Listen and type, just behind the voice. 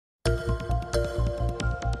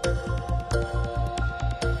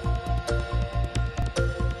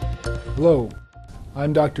Hello,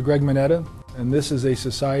 I'm Dr. Greg Moneta, and this is a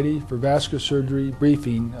Society for Vascular Surgery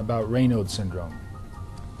briefing about Raynauds Syndrome.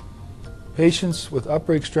 Patients with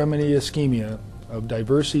upper extremity ischemia of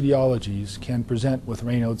diverse etiologies can present with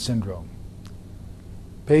Raynauds Syndrome.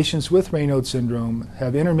 Patients with Raynauds Syndrome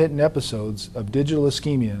have intermittent episodes of digital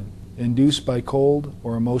ischemia induced by cold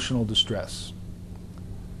or emotional distress.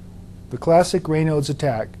 The classic Raynaud's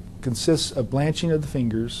attack consists of blanching of the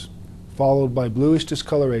fingers, followed by bluish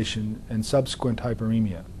discoloration and subsequent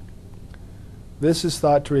hyperemia. This is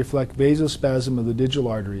thought to reflect vasospasm of the digital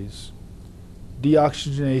arteries,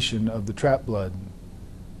 deoxygenation of the trapped blood,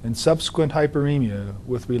 and subsequent hyperemia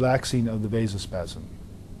with relaxing of the vasospasm.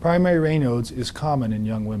 Primary Raynauds is common in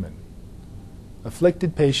young women.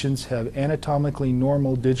 Afflicted patients have anatomically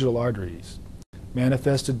normal digital arteries,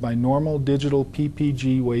 manifested by normal digital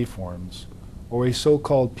PPG waveforms, or a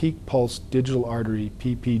so-called peak pulse digital artery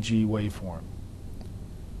PPG waveform.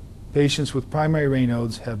 Patients with primary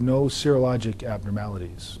Raynauds have no serologic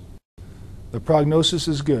abnormalities. The prognosis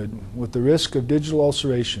is good, with the risk of digital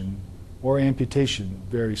ulceration or amputation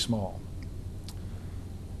very small.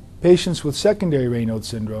 Patients with secondary Raynauds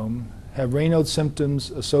syndrome have Raynauds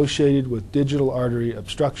symptoms associated with digital artery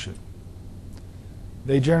obstruction.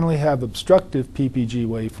 They generally have obstructive PPG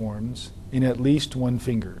waveforms in at least one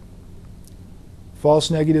finger. False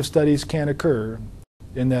negative studies can occur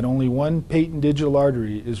in that only one patent digital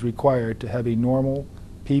artery is required to have a normal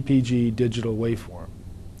PPG digital waveform.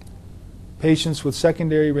 Patients with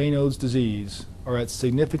secondary Raynauds disease are at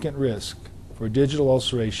significant risk for digital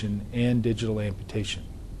ulceration and digital amputation.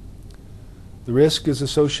 The risk is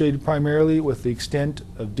associated primarily with the extent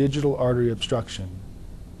of digital artery obstruction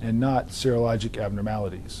and not serologic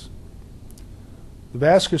abnormalities. The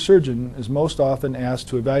vascular surgeon is most often asked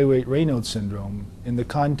to evaluate Raynauds syndrome in the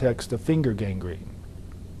context of finger gangrene.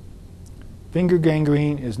 Finger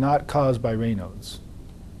gangrene is not caused by Raynauds.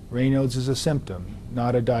 Raynauds is a symptom,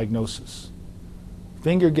 not a diagnosis.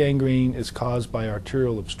 Finger gangrene is caused by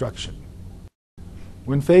arterial obstruction.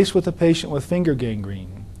 When faced with a patient with finger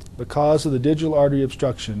gangrene, the cause of the digital artery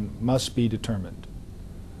obstruction must be determined.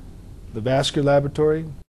 The vascular laboratory,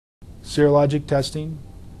 serologic testing,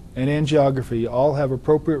 and angiography all have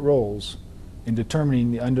appropriate roles in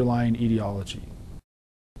determining the underlying etiology.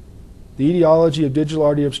 The etiology of digital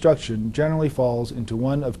artery obstruction generally falls into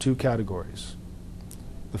one of two categories.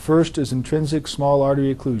 The first is intrinsic small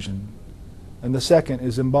artery occlusion, and the second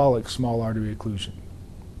is embolic small artery occlusion.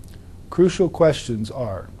 Crucial questions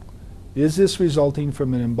are: is this resulting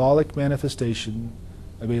from an embolic manifestation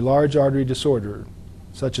of a large artery disorder,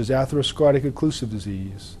 such as atherosclerotic occlusive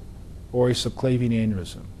disease, or a subclavian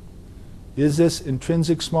aneurysm? Is this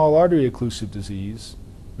intrinsic small artery occlusive disease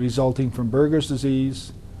resulting from Berger's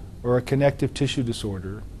disease or a connective tissue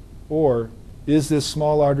disorder, or is this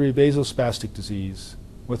small artery vasospastic disease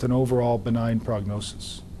with an overall benign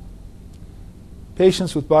prognosis?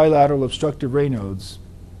 Patients with bilateral obstructive Raynauds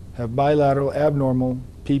have bilateral abnormal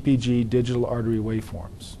PPG digital artery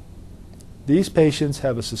waveforms. These patients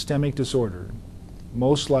have a systemic disorder,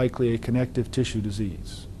 most likely a connective tissue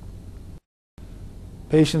disease.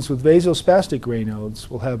 Patients with vasospastic Raynauds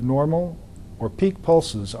will have normal or peak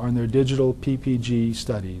pulses on their digital PPG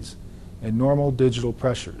studies and normal digital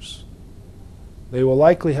pressures. They will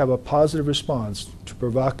likely have a positive response to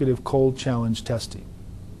provocative cold challenge testing.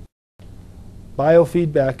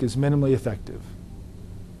 Biofeedback is minimally effective.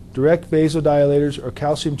 Direct vasodilators or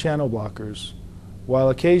calcium channel blockers, while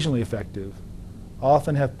occasionally effective,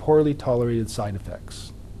 often have poorly tolerated side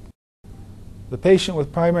effects. The patient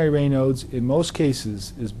with primary Raynauds in most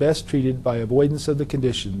cases is best treated by avoidance of the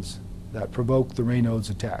conditions that provoke the Raynauds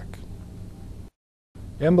attack.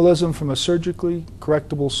 Embolism from a surgically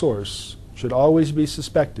correctable source should always be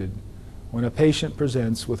suspected when a patient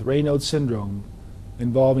presents with Raynauds syndrome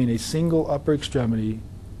involving a single upper extremity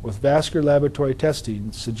with vascular laboratory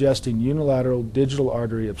testing suggesting unilateral digital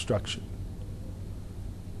artery obstruction.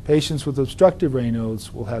 Patients with obstructive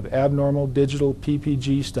Raynauds will have abnormal digital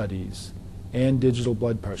PPG studies and digital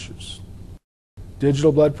blood pressures.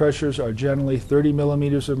 Digital blood pressures are generally 30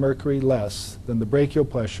 millimeters of mercury less than the brachial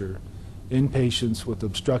pressure in patients with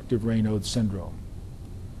obstructive Raynauds syndrome.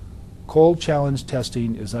 Cold challenge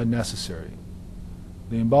testing is unnecessary.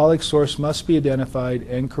 The embolic source must be identified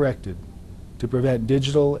and corrected to prevent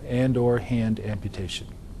digital and/or hand amputation.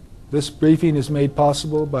 This briefing is made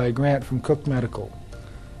possible by a grant from Cook Medical.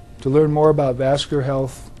 To learn more about vascular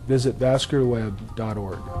health, visit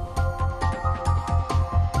vascularweb.org.